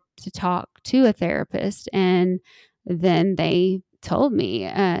started to talk to a therapist, and then they told me,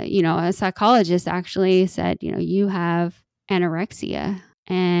 a psychologist actually said, you have anorexia.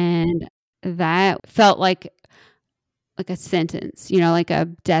 And that felt like a sentence, like a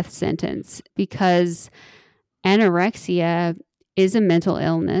death sentence, because anorexia is a mental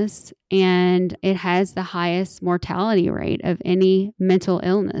illness and it has the highest mortality rate of any mental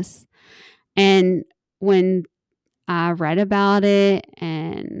illness. And when I read about it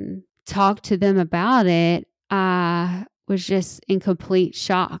and talked to them about it, I was just in complete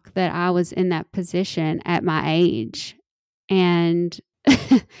shock that I was in that position at my age. And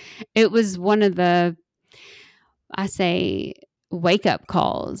it was one of the, I say, wake up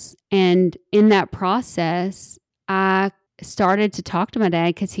calls. And in that process, I started to talk to my dad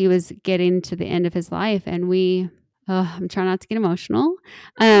because he was getting to the end of his life. And I'm trying not to get emotional.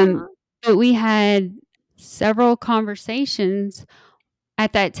 Aw. But we had several conversations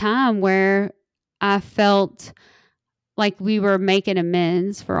at that time where I felt like we were making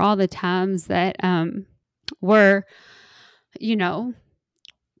amends for all the times that were, you know,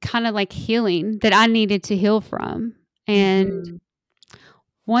 kind of like healing that I needed to heal from. And Mhm.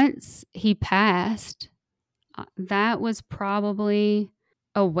 once he passed, that was probably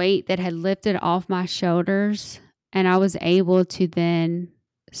a weight that had lifted off my shoulders. And I was able to then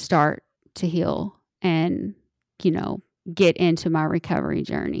start to heal and, you know, get into my recovery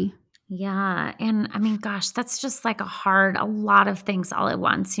journey. Yeah. And I mean, gosh, that's just like a lot of things all at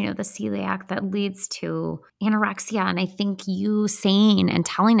once, the celiac that leads to anorexia. And I think you saying and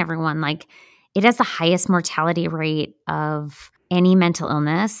telling everyone, like, it has the highest mortality rate of any mental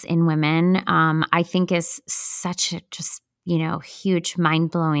illness in women, I think is such a just, huge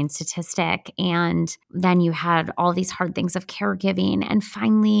mind blowing statistic. And then you had all these hard things of caregiving. And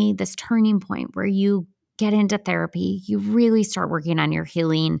finally, this turning point where you get into therapy, you really start working on your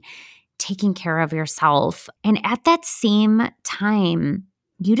healing, taking care of yourself. And at that same time,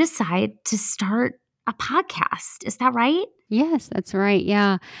 you decide to start a podcast. Is that right? Yes, that's right.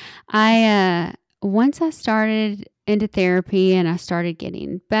 Yeah. Once I started into therapy and I started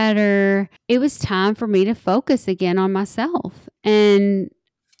getting better, it was time for me to focus again on myself. And,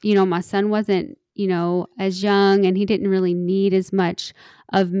 my son wasn't, as young and he didn't really need as much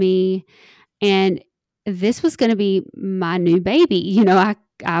of me. And this was going to be my new baby.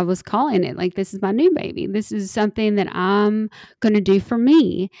 I was calling it like, this is my new baby. This is something that I'm going to do for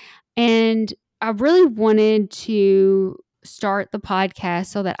me. And I really wanted to start the podcast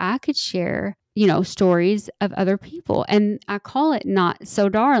so that I could share, stories of other people. And I call it Not So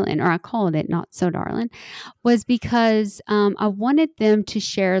Darling, or I called it Not So Darling, was because I wanted them to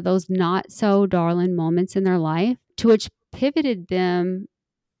share those not so darling moments in their life, to which pivoted them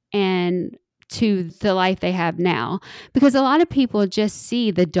and to the life they have now. Because a lot of people just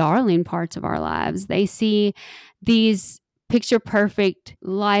see the darling parts of our lives. They see these picture perfect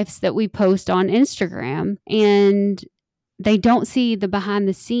lives that we post on Instagram, and they don't see the behind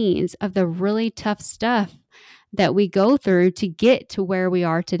the scenes of the really tough stuff that we go through to get to where we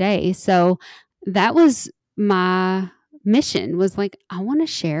are today. So that was my mission, was like, I want to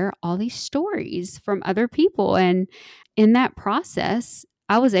share all these stories from other people. And in that process,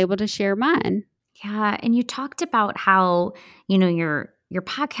 I was able to share mine. Yeah, and you talked about how, your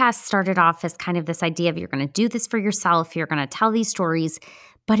podcast started off as kind of this idea of you're going to do this for yourself, you're going to tell these stories,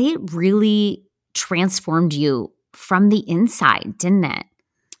 but it really transformed you from the inside, didn't it?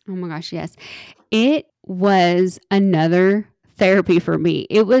 Oh my gosh, yes. It was another therapy for me.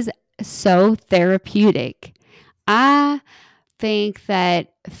 It was so therapeutic. I think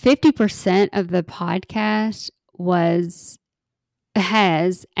that 50% of the podcast has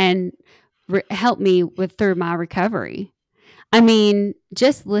helped me through my recovery. I mean,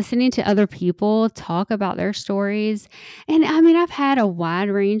 just listening to other people talk about their stories. And I mean, I've had a wide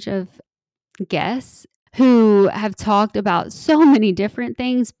range of guests who have talked about so many different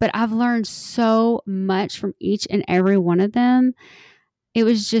things, but I've learned so much from each and every one of them. It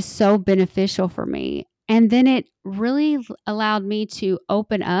was just so beneficial for me. And then it really allowed me to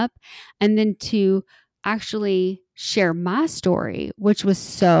open up and then to actually share my story, which was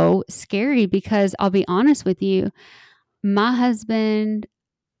so scary because I'll be honest with you, my husband,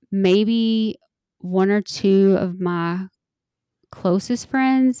 maybe one or two of my closest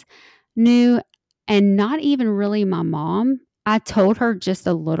friends knew, and not even really my mom. I told her just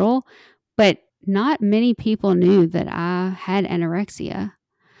a little, but not many people knew that I had anorexia.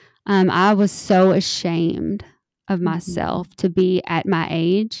 I was so ashamed of myself to be at my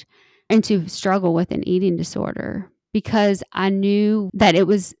age and to struggle with an eating disorder because I knew that it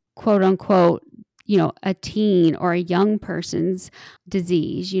was quote unquote, a teen or a young person's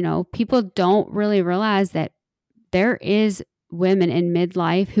disease. People don't really realize that there is women in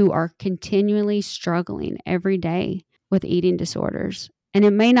midlife who are continually struggling every day with eating disorders. And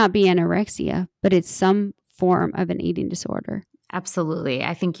it may not be anorexia, but it's some form of an eating disorder. Absolutely.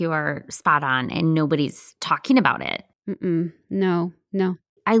 I think you are spot on, and nobody's talking about it. No.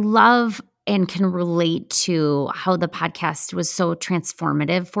 I love and can relate to how the podcast was so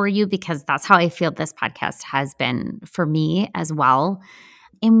transformative for you, because that's how I feel this podcast has been for me as well.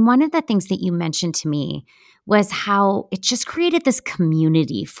 And one of the things that you mentioned to me was how it just created this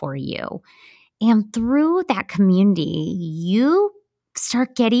community for you. And through that community, you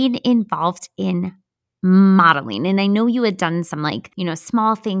start getting involved in modeling. And I know you had done some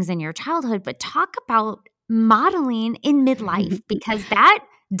small things in your childhood, but talk about modeling in midlife because that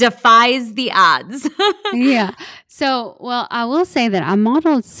defies the odds. Yeah. So, well, I will say that I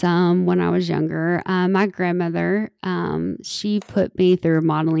modeled some when I was younger. My grandmother, she put me through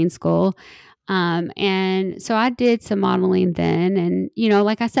modeling school. And so I did some modeling then. And,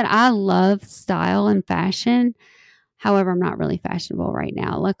 like I said, I love style and fashion. However, I'm not really fashionable right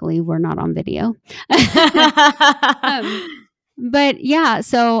now. Luckily, we're not on video. But yeah,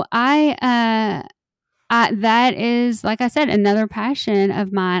 so that is, like I said, another passion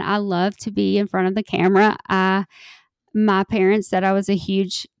of mine. I love to be in front of the camera. My parents said I was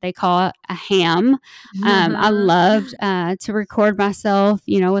they call it a ham. I loved to record myself,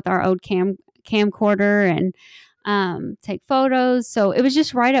 with our old camcorder and take photos. So it was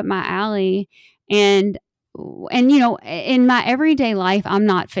just right up my alley. And in my everyday life, I'm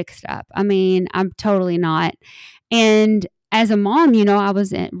not fixed up. I mean, I'm totally not. And as a mom, I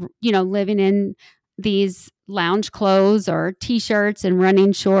was living in these lounge clothes or t-shirts and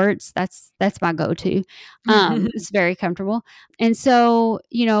running shorts. That's my go-to. It's very comfortable. And so,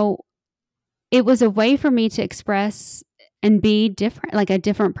 it was a way for me to express and be different, like a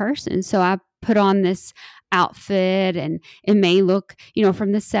different person. So I put on this outfit and it may look,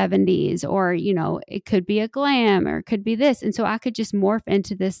 from the 70s, or, it could be a glam, or it could be this. And so I could just morph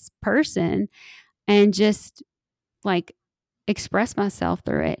into this person and just like express myself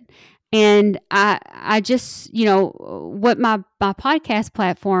through it. And I just, what my podcast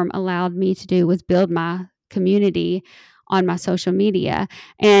platform allowed me to do was build my community on my social media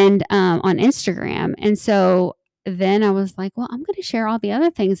and on Instagram. And so then I was like, well, I'm going to share all the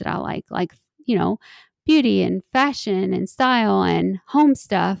other things that I like, beauty and fashion and style and home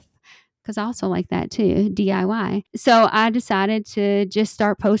stuff, because I also like that too, DIY. So I decided to just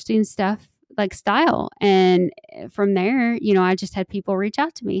start posting stuff like style. And from there, I just had people reach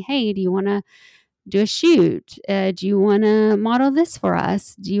out to me. Hey, do you want to do a shoot? Do you want to model this for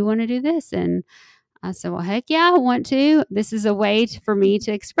us? Do you want to do this? And I said, well, heck yeah, I want to. This is a way for me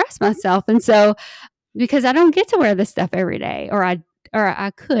to express myself. And so, because I don't get to wear this stuff every day, or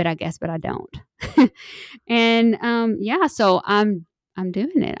I could, I guess, but I don't. And yeah, so I'm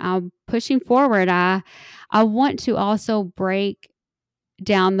doing it. I'm pushing forward. I want to also break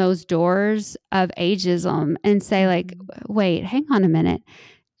down those doors of ageism and say, like, wait, hang on a minute.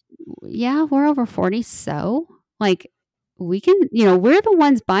 Yeah, we're over 40, so like we can, we're the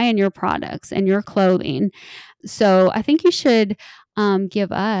ones buying your products and your clothing. So I think you should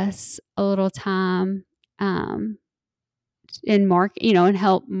give us a little time and and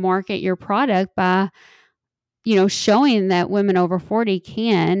help market your product by, showing that women over 40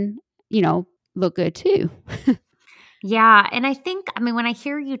 can, look good too. Yeah. And I think, I mean, when I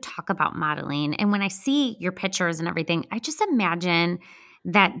hear you talk about modeling and when I see your pictures and everything, I just imagine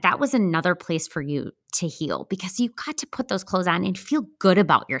that that was another place for you to heal because you got to put those clothes on and feel good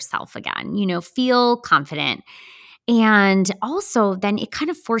about yourself again, feel confident. And also, then it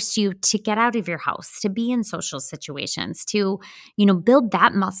kind of forced you to get out of your house, to be in social situations, to, build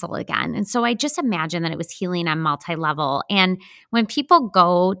that muscle again. And so I just imagine that it was healing on multi level. And when people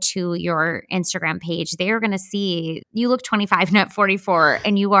go to your Instagram page, they are going to see you look 25, not 44,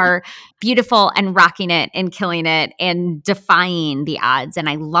 and you are beautiful and rocking it and killing it and defying the odds. And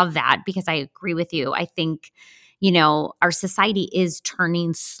I love that because I agree with you. I think, our society is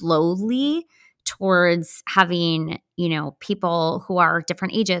turning slowly towards having, people who are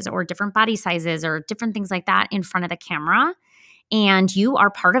different ages or different body sizes or different things like that in front of the camera. And you are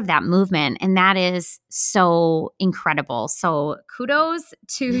part of that movement. And that is so incredible. So kudos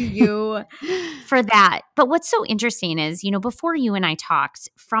to you for that. But what's so interesting is, before you and I talked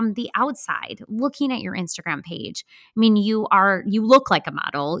from the outside, looking at your Instagram page, I mean, you look like a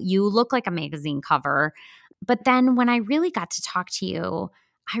model, you look like a magazine cover. But then when I really got to talk to you,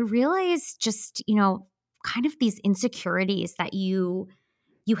 I realized just, kind of these insecurities that you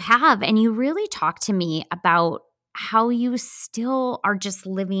have. And you really talk to me about how you still are just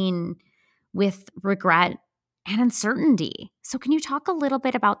living with regret and uncertainty. So can you talk a little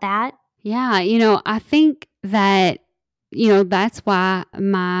bit about that? Yeah, I think that that's why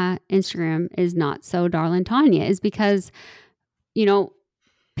my Instagram is not so darling Tonya, is because you know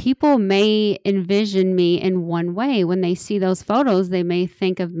people may envision me in one way. When they see those photos, they may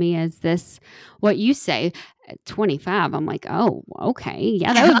think of me as this, what you say, at 25. I'm like, oh, okay.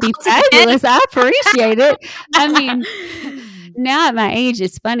 Yeah, that would be fabulous. I appreciate it. I mean, now at my age,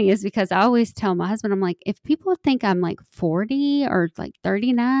 it's funny is because I always tell my husband, I'm like, if people think I'm like 40 or like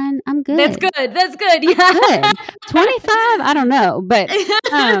 39, I'm good. That's good. That's good. Yeah. Good. 25, I don't know. But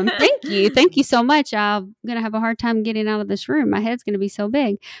thank you. Thank you so much. I'm going to have a hard time getting out of this room. My head's going to be so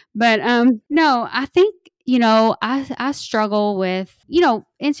big. But no, I think, I struggle with,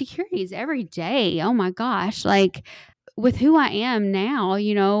 insecurities every day. Oh my gosh. Like with who I am now,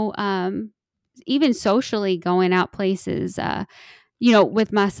 even socially going out places,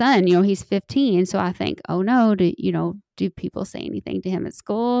 with my son, he's 15. So I think, oh no, do people say anything to him at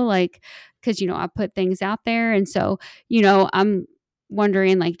school? Like, cause, I put things out there. And so, I'm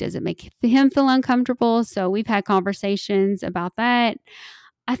wondering, like, does it make him feel uncomfortable? So we've had conversations about that.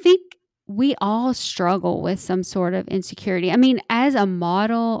 I think we all struggle with some sort of insecurity. I mean, as a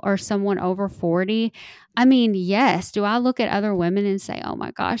model or someone over 40, I mean, yes. Do I look at other women and say, oh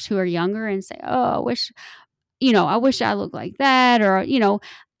my gosh, who are younger and say, oh, I wish I looked like that, or,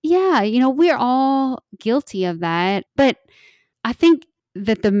 yeah, we're all guilty of that. But I think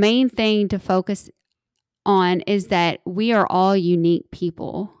that the main thing to focus on is that we are all unique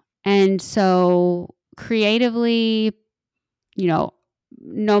people. And so creatively,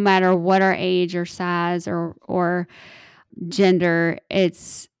 no matter what our age or size or gender,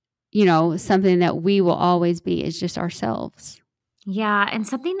 it's, something that we will always be is just ourselves. Yeah. And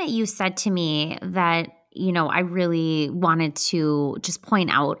something that you said to me that, I really wanted to just point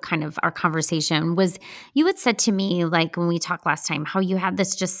out kind of our conversation was you had said to me, like when we talked last time, how you had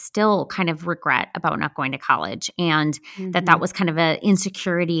this just still kind of regret about not going to college and that was kind of an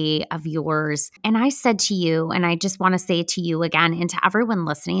insecurity of yours. And I said to you, and I just want to say to you again and to everyone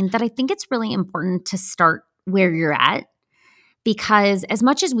listening, that I think it's really important to start where you're at. Because as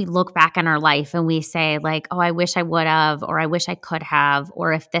much as we look back on our life and we say like, oh, I wish I would have, or I wish I could have,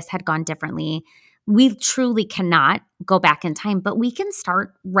 or if this had gone differently, we truly cannot go back in time, but we can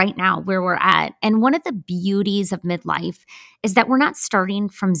start right now where we're at. And one of the beauties of midlife is that we're not starting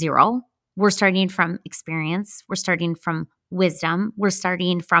from zero. We're starting from experience. We're starting from wisdom. We're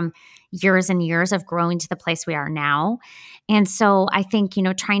starting from years and years of growing to the place we are now. And so I think,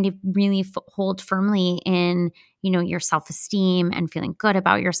 trying to really hold firmly in, your self-esteem and feeling good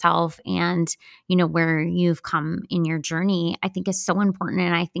about yourself and, where you've come in your journey, I think is so important.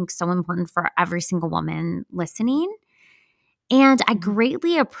 And I think so important for every single woman listening. And I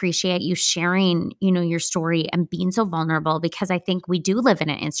greatly appreciate you sharing, your story and being so vulnerable, because I think we do live in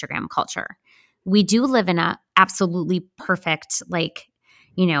an Instagram culture. We do live in a absolutely perfect,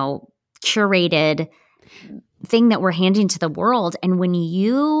 curated thing that we're handing to the world. And when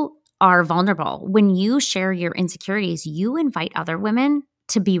you are vulnerable, when you share your insecurities, you invite other women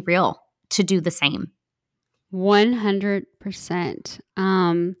to be real, to do the same. 100%.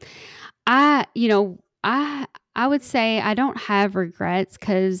 I would say I don't have regrets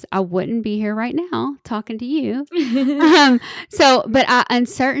because I wouldn't be here right now talking to you. But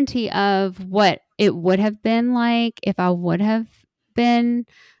uncertainty of what it would have been like if I would have been,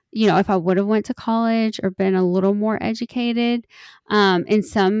 if I would have went to college or been a little more educated, in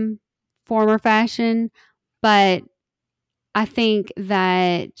some form or fashion. But I think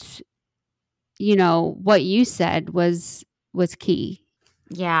that, what you said was key.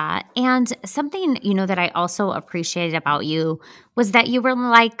 Yeah. And something, that I also appreciated about you was that you were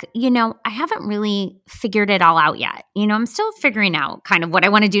like, I haven't really figured it all out yet. I'm still figuring out kind of what I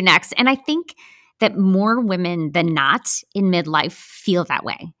want to do next. And I think that more women than not in midlife feel that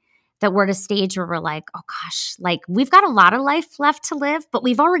way. That we're at a stage where we're like, oh gosh, like we've got a lot of life left to live, but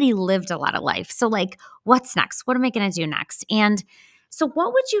we've already lived a lot of life. So like, what's next? What am I going to do next? And so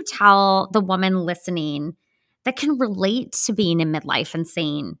what would you tell the woman listening that can relate to being in midlife and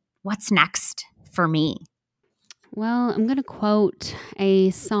saying, what's next for me? Well, I'm going to quote a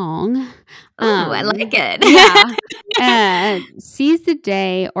song. Oh, I like it. Yeah. Seize the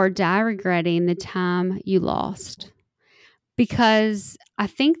day or die regretting the time you lost. Because I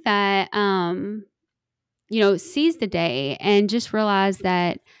think that, seize the day and just realize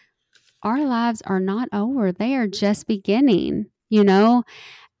that our lives are not over. They are just beginning,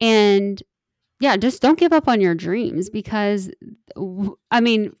 and yeah, just don't give up on your dreams because,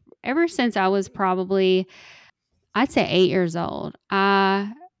 ever since I was probably, I'd say 8 years old,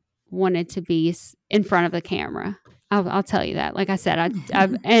 I wanted to be in front of the camera. I'll tell you that. Like I said,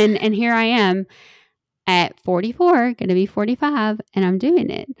 and here I am at 44, going to be 45, and I'm doing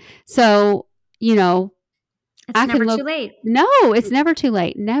it. So, It's never too late. No, it's never too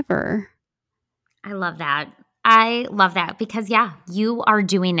late. Never. I love that. I love that because, yeah, you are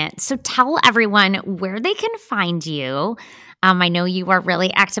doing it. So tell everyone where they can find you. I know you are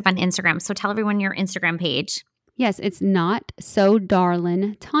really active on Instagram. So tell everyone your Instagram page. Yes, it's Not So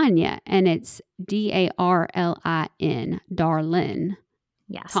Darlin Tonya, and it's DARLIN, Darlin.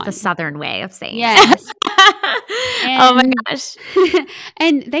 Yes, Tonya. The Southern way of saying yes. it. Oh my gosh.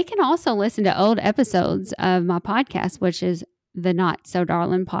 And they can also listen to old episodes of my podcast, which is the Not So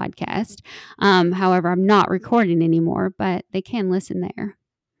Darlin podcast. However, I'm not recording anymore, but they can listen there.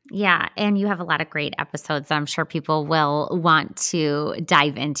 Yeah, and you have a lot of great episodes that I'm sure people will want to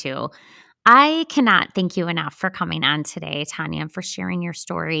dive into. I cannot thank you enough for coming on today, Tonya, and for sharing your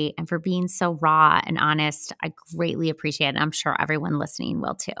story and for being so raw and honest. I greatly appreciate it. I'm sure everyone listening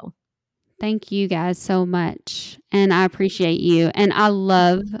will too. Thank you guys so much. And I appreciate you. And I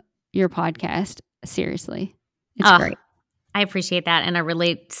love your podcast. Seriously. It's great. I appreciate that. And I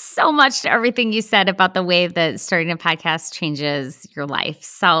relate so much to everything you said about the way that starting a podcast changes your life.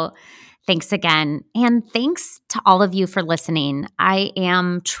 So thanks again. And thanks to all of you for listening. I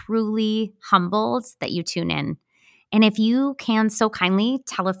am truly humbled that you tune in. And if you can so kindly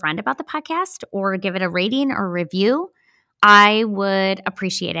tell a friend about the podcast or give it a rating or review, I would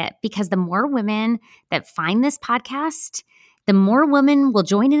appreciate it because the more women that find this podcast, the more women will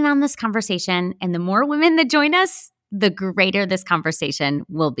join in on this conversation. And the more women that join us, the greater this conversation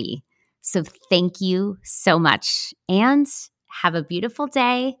will be. So thank you so much and have a beautiful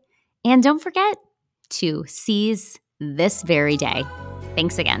day. And don't forget to seize this very day.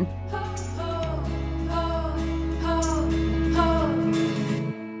 Thanks again.